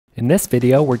In this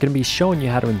video, we're going to be showing you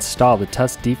how to install the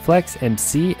Tusk D-Flex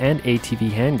MC and ATV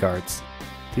handguards.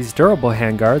 These durable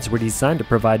handguards were designed to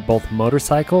provide both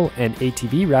motorcycle and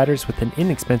ATV riders with an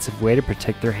inexpensive way to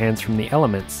protect their hands from the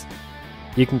elements.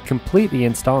 You can completely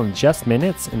install in just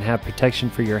minutes and have protection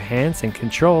for your hands and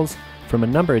controls from a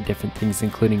number of different things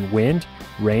including wind,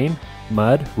 rain,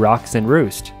 mud, rocks, and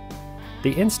roost.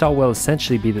 The install will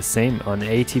essentially be the same on the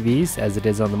ATVs as it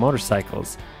is on the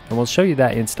motorcycles, and we'll show you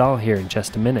that install here in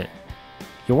just a minute.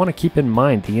 You'll want to keep in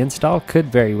mind the install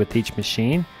could vary with each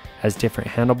machine, as different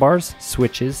handlebars,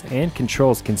 switches, and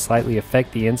controls can slightly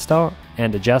affect the install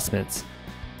and adjustments.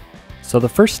 So the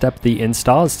first step of the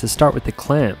install is to start with the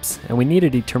clamps, and we need to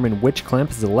determine which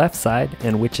clamp is the left side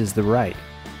and which is the right.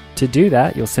 To do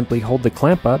that, you'll simply hold the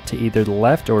clamp up to either the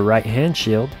left or right hand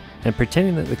shield, and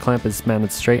pretending that the clamp is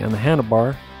mounted straight on the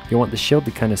handlebar, you'll want the shield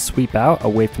to kind of sweep out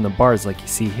away from the bars like you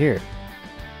see here.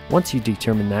 Once you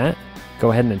determine that, go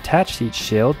ahead and attach each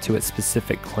shield to its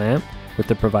specific clamp with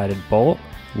the provided bolt,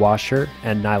 washer,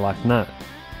 and nylock nut.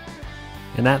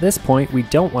 And at this point, we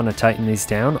don't want to tighten these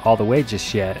down all the way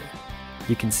just yet.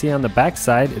 You can see on the back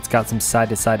side it's got some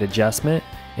side-to-side adjustment,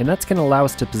 and that's going to allow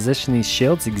us to position these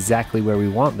shields exactly where we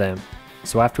want them.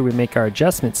 So after we make our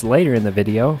adjustments later in the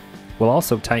video, we'll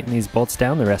also tighten these bolts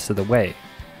down the rest of the way.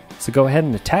 So go ahead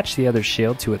and attach the other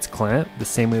shield to its clamp the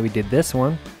same way we did this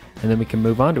one, and then we can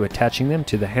move on to attaching them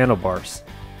to the handlebars.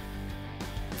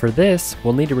 For this,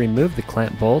 we'll need to remove the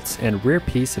clamp bolts and rear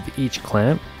piece of each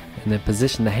clamp, and then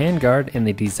position the handguard in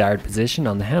the desired position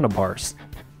on the handlebars.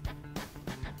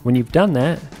 When you've done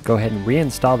that, go ahead and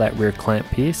reinstall that rear clamp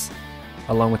piece,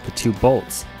 along with the two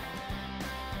bolts.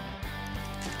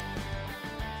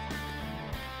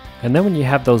 And then when you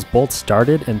have those bolts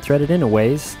started and threaded in a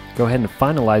ways, go ahead and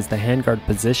finalize the handguard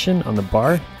position on the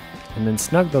bar, and then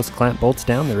snug those clamp bolts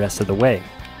down the rest of the way.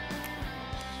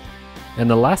 And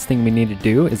the last thing we need to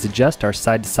do is adjust our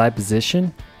side-to-side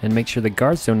position and make sure the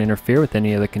guards don't interfere with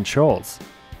any of the controls.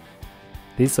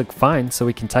 These look fine, so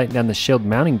we can tighten down the shield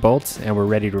mounting bolts and we're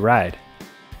ready to ride.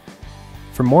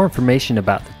 For more information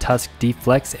about the Tusk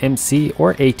D-Flex MC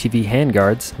or ATV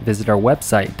handguards, visit our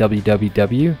website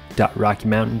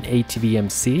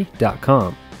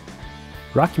www.rockymountainatvmc.com.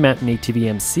 Rocky Mountain ATV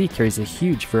MC carries a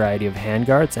huge variety of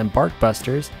handguards and bark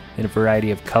busters in a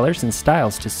variety of colors and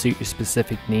styles to suit your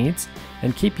specific needs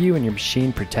and keep you and your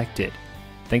machine protected.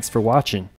 Thanks for watching.